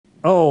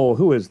Oh,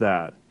 who is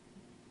that?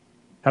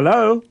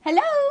 Hello?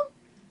 Hello?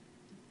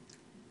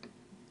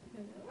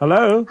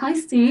 Hello? Hi,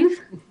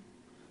 Steve.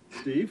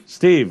 Steve?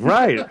 Steve,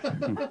 right.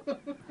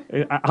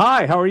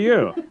 Hi, how are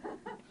you?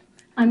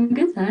 I'm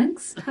good,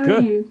 thanks. How are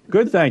Good. you?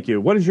 Good, thank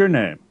you. What is your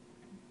name?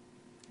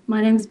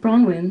 My name's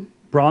Bronwen.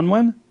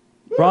 Bronwen?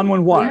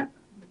 Bronwen what? Yeah.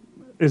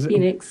 Is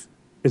Phoenix.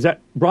 Is that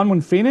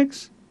Bronwen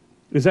Phoenix?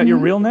 Is that your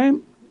real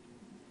name?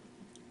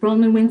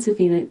 Bronwen Winter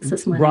Phoenix,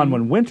 that's my name.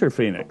 Bronwen Winter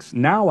Phoenix.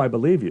 Now I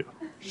believe you.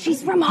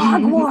 She's from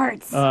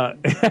Hogwarts.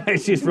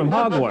 She's from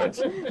Hogwarts.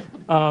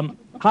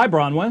 Hi,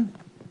 Bronwen.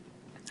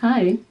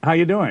 Hi. How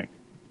you doing?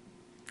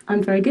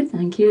 I'm very good,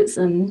 thank you. It's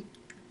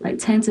like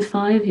 10 to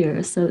 5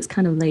 here, so it's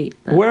kind of late.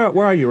 But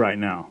Where are you right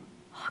now?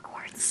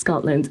 Hogwarts,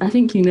 Scotland. I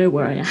think you know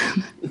where I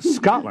am.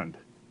 Scotland.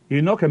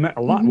 You know, I met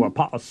a lot with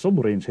part of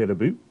submarines here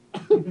about.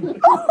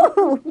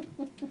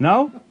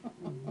 No?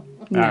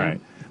 No. All right.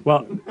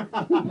 Well,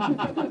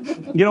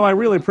 you know, I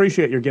really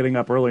appreciate your getting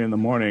up early in the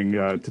morning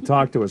to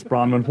talk to us,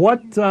 Bronwen.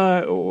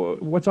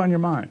 What's on your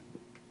mind?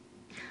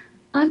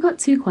 I've got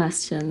 2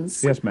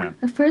 questions. Yes, ma'am.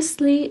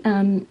 Firstly,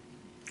 can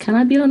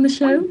I be on the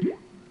show?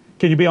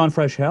 Can you be on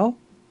Fresh Hell?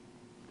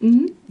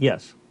 Mm-hmm.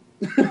 Yes.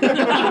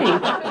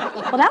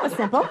 Well, that was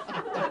simple.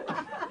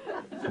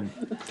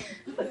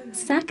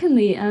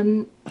 Secondly,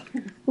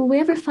 will we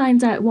ever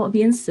find out what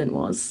the incident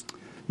was?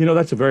 You know,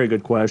 that's a very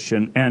good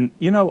question. And,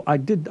 you know,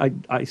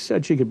 I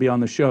said she could be on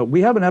the show.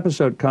 We have an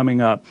episode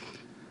coming up.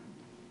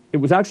 It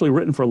was actually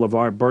written for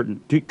LeVar Burton.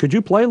 Could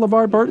you play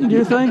LeVar Burton, do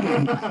you think?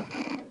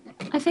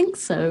 I think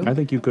so. I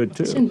think you could,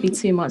 too. Shouldn't be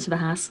too much of a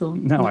hassle.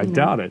 No, I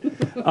doubt it.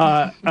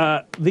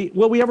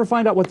 Will we ever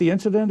find out what the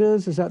incident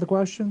is? Is that the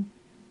question?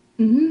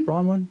 Mm-hmm.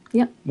 Bronwen?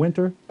 Yep.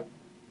 Winter?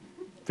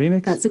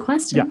 Phoenix? That's the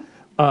question.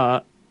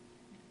 Yeah.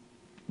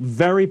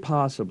 Very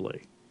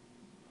possibly.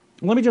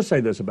 Let me just say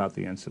this about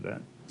the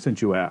incident,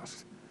 since you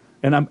asked.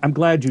 And I'm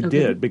glad you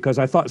did, because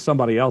I thought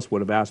somebody else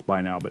would have asked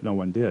by now, but no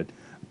one did.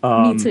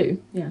 Me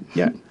too, yeah.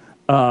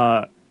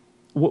 Yeah.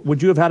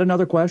 Would you have had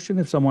another question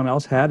if someone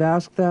else had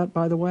asked that,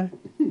 by the way?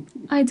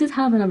 I did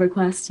have another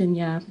question,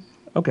 yeah.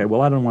 Okay,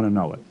 well, I don't want to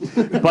know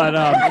it. But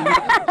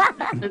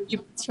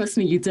Trust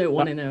me, you don't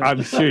want to know.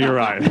 I'm sure you're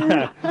right.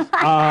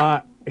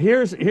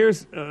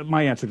 Here's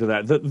my answer to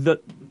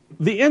that.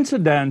 The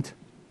incident,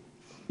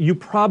 you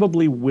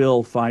probably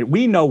will find.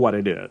 We know what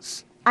it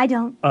is. I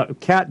don't.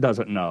 Kat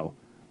doesn't know,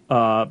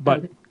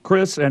 but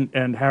Chris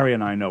and Harry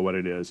and I know what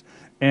it is.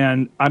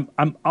 And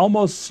I'm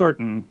almost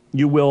certain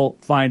you will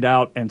find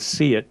out and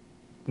see it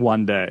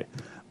one day.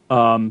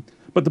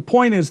 But the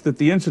point is that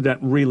the incident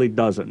really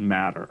doesn't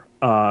matter.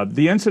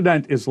 The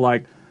incident is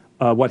like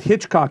what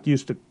Hitchcock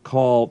used to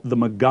call the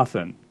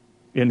MacGuffin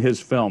in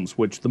his films,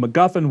 which the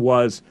MacGuffin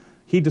was,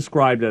 he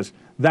described as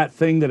that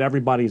thing that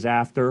everybody's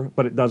after,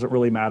 but it doesn't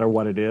really matter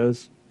what it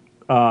is.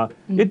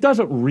 It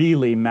doesn't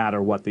really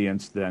matter what the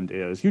incident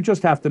is. You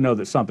just have to know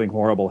that something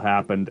horrible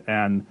happened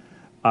and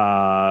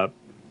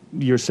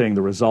you're seeing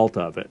the result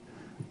of it.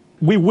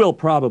 We will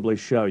probably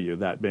show you,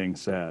 that being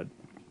said.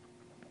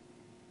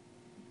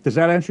 Does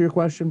that answer your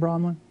question,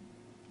 Bronwen?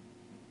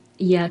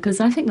 Yeah, because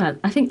I think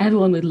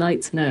everyone would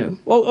like to know.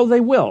 Oh, they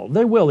will.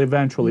 They will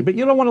eventually. But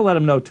you don't want to let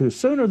them know too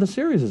soon or the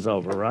series is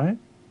over, right?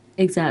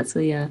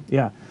 Exactly, yeah.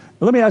 Yeah.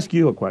 Let me ask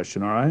you a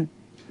question, all right?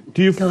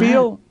 Do you Go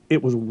feel ahead.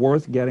 it was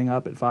worth getting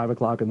up at 5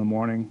 o'clock in the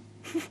morning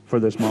for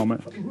this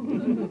moment? Not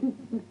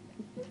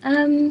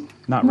really.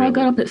 Well, I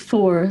got up at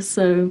 4,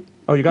 so...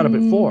 Oh, you got up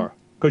at 4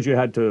 because you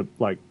had to,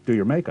 like, do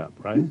your makeup,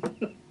 right?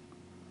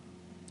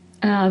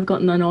 I've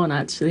got none on,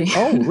 actually.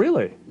 Oh,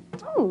 really?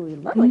 Oh,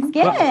 lovely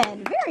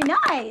skin. Very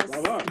nice.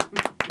 We'll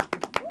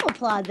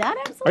applaud that.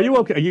 Absolutely. Are you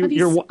okay?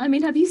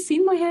 Have you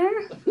seen my hair?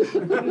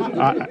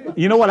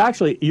 You know what?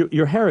 Actually,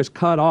 your hair is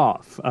cut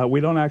off. We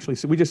don't actually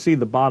see. We just see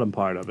the bottom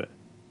part of it.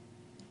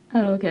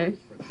 Oh, okay.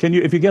 Can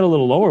you? If you get a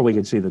little lower, we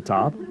can see the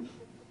top.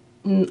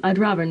 I'd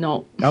rather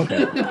not.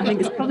 Okay. I think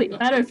it's probably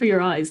better for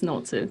your eyes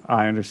not to.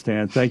 I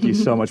understand. Thank you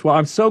so much. Well,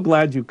 I'm so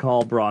glad you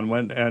called,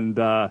 Bronwen,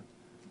 and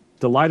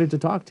delighted to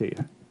talk to you.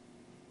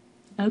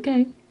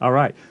 Okay. All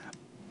right.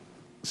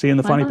 See you in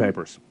the funny Bye-bye.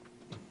 papers.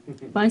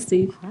 Bye,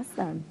 Steve.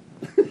 Awesome.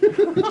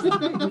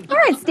 All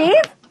right,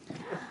 Steve.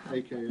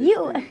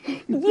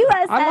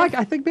 USS.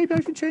 I think maybe I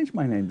should change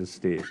my name to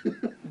Steve.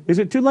 Is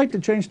it too late to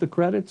change the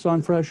credits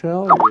on Fresh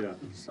Hell? Yeah.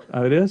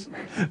 It is?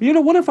 You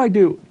know, what if I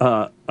do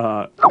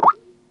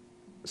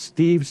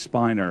Steve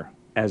Spiner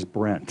as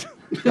Brent?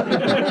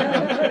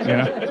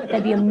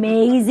 That'd be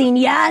amazing.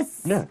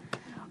 Yes. Yeah.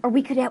 Or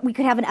we could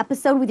have an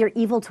episode with your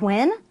evil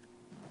twin.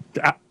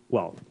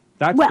 Well,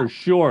 that's for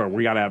sure.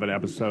 We got to have an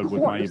episode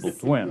with my evil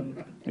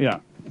twin. Yeah.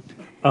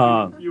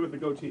 You with the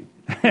goatee.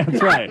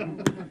 That's right.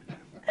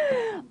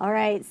 All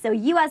right. So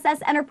USS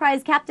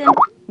Enterprise Captain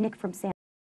Nick from San